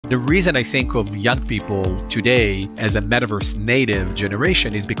The reason I think of young people today as a metaverse native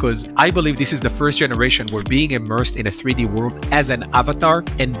generation is because I believe this is the first generation where being immersed in a 3D world as an avatar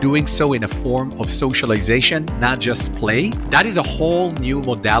and doing so in a form of socialization, not just play. That is a whole new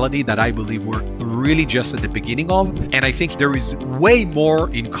modality that I believe we're really just at the beginning of. And I think there is way more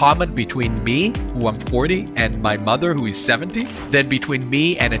in common between me, who I'm 40, and my mother, who is 70, than between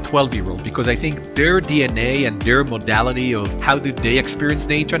me and a 12-year-old, because I think their DNA and their modality of how do they experience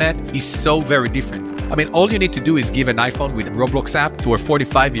the internet is so very different. I mean, all you need to do is give an iPhone with a Roblox app to a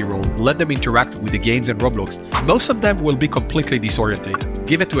 45-year-old, let them interact with the games and Roblox. Most of them will be completely disoriented.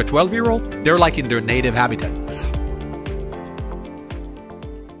 Give it to a 12-year-old, they're like in their native habitat.